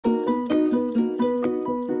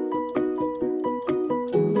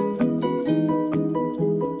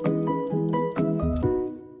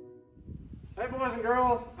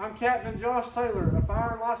Captain Josh Taylor, a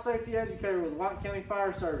fire and life safety educator with White County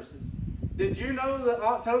Fire Services. Did you know that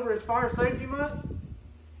October is Fire Safety Month?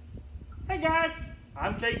 Hey guys,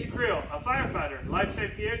 I'm Casey Krill, a firefighter and life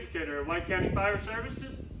safety educator at White County Fire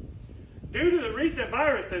Services. Due to the recent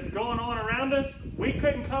virus that's going on around us, we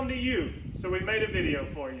couldn't come to you, so we made a video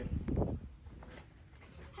for you.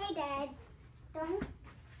 Hey Dad, don't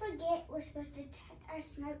forget we're supposed to check our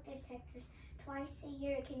smoke detectors twice a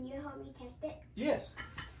year. Can you help me test it? Yes.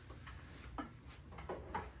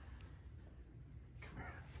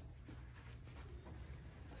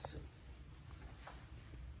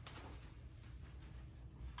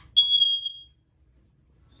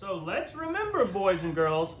 So let's remember, boys and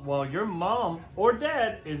girls, while your mom or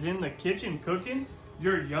dad is in the kitchen cooking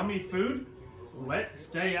your yummy food, let's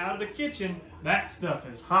stay out of the kitchen. That stuff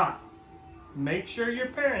is hot. Make sure your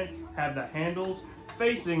parents have the handles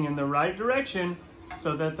facing in the right direction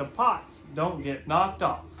so that the pots don't get knocked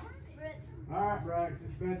off. All right, Brax,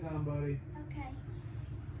 it's bedtime, buddy. Okay.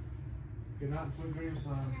 Good night and sweet dreams,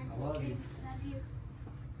 son. I love you. Love you.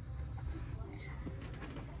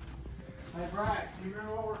 Hey, Brax, you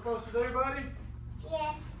remember what we're supposed to do, buddy?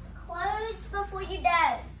 Yes. Close before you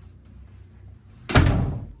doze.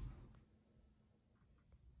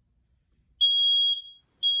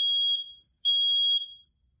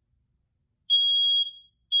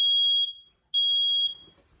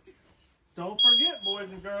 Don't forget, boys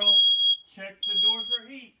and girls, check the door for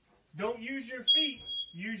heat. Don't use your feet,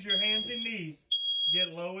 use your hands and knees. Get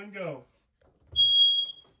low and go.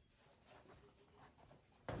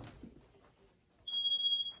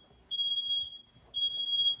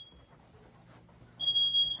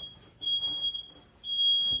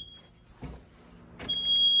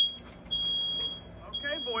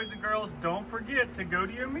 Okay, boys and girls, don't forget to go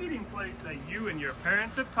to your meeting place that you and your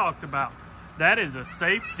parents have talked about. That is a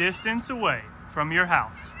safe distance away from your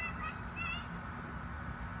house.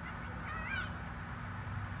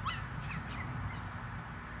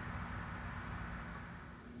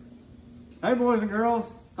 Hey, boys and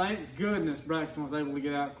girls, thank goodness Braxton was able to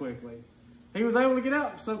get out quickly. He was able to get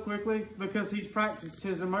out so quickly because he's practiced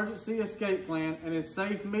his emergency escape plan and his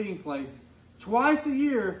safe meeting place twice a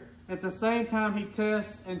year at the same time he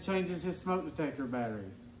tests and changes his smoke detector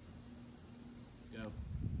batteries.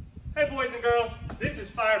 Hey boys and girls, this is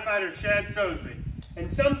firefighter Shad Sosby, and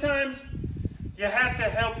sometimes you have to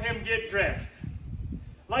help him get dressed.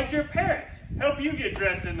 Like your parents help you get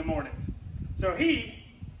dressed in the mornings. So he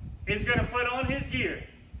is going to put on his gear.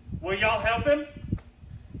 Will y'all help him?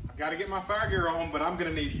 I've got to get my fire gear on, but I'm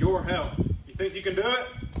going to need your help. You think you can do it?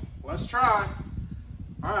 Let's try.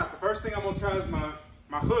 All right, the first thing I'm going to try is my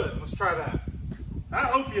hood. Let's try that. I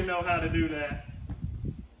hope you know how to do that.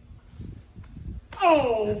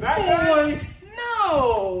 Oh, Is that boy,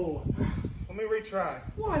 no! Let me retry.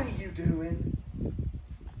 What are you doing?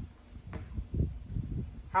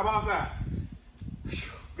 How about that?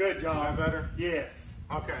 Good Is job. that better? Yes.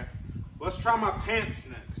 Okay. Let's try my pants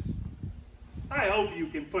next. I hope you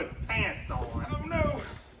can put pants on. Oh, no.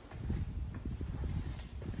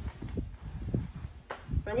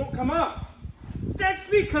 They won't come up. That's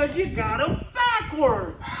because you got them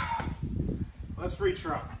backwards. Let's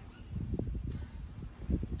retry.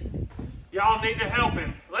 Y'all need to help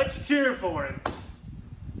him. Let's cheer for him.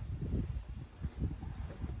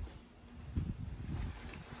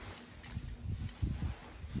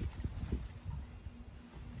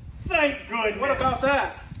 Thank goodness. What about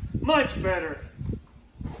that? Much better.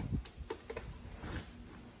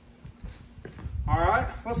 All right,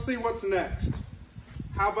 let's see what's next.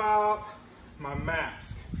 How about my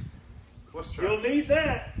mask? Let's try. You'll need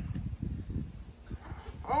that.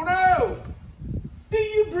 Oh, no! Do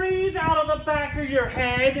you breathe out of the back of your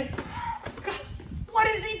head? God, what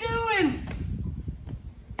is he doing?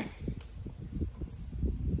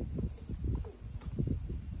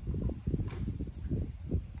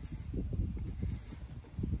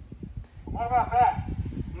 What about that?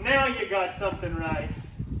 Now you got something right.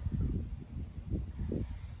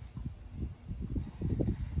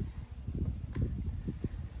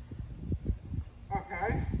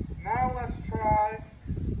 Okay, now let's try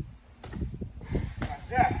my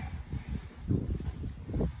jacket.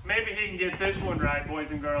 Maybe he can get this one right, boys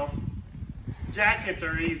and girls. Jackets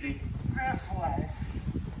are easy. This way.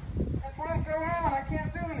 It won't go on. I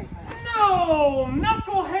can't do anything. No,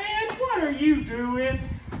 knucklehead, what are you doing?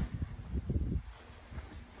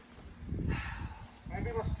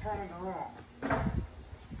 Maybe let's turn it around.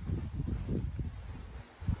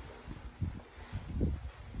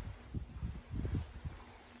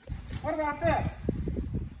 What about this?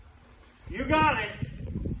 You got it.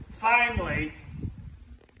 Finally.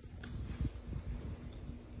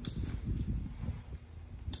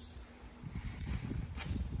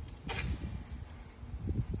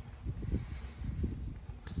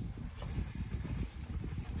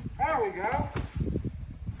 There we go.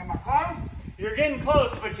 Am I close? You're getting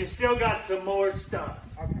close, but you still got some more stuff.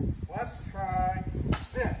 Okay, let's try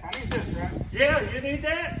this. I need this, right? Yeah, you need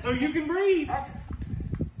that so you can breathe. Okay.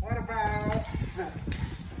 What about this?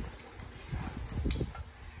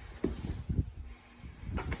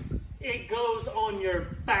 It goes on your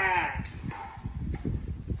back.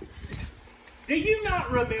 Do you not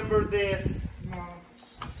remember this? No.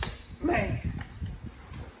 Man,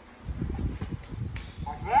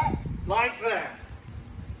 Like that? like that.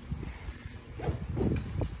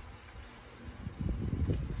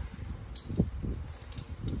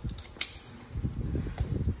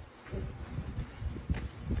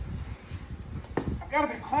 I've got to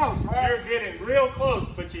be close, right? You're getting real close,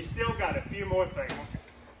 but you still got a few more things.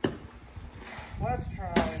 Let's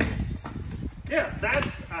try this. Yeah, that's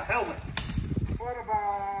a helmet. What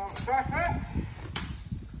about backpack?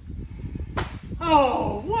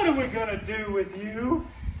 Oh, what are we gonna do with you?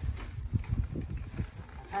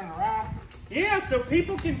 Turn around. Yeah, so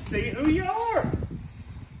people can see who you are.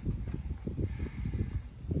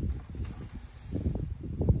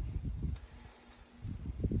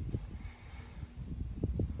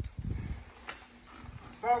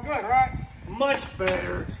 So good, right? Much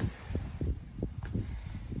better.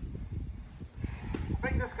 I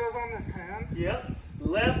think this goes on this hand. Yep.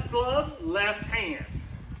 Left glove, left hand.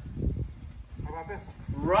 How about this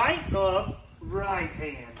one? Right glove, right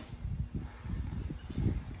hand.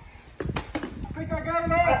 I think I got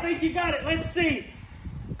it I all. think you got it. Let's see.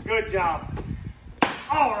 Good job.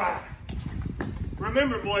 All right.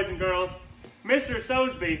 Remember, boys and girls, Mr.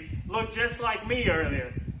 Sosby looked just like me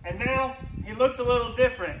earlier, and now he looks a little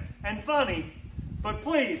different and funny. But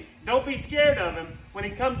please, don't be scared of him when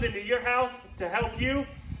he comes into your house to help you.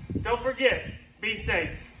 Don't forget, be safe.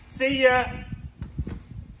 See ya.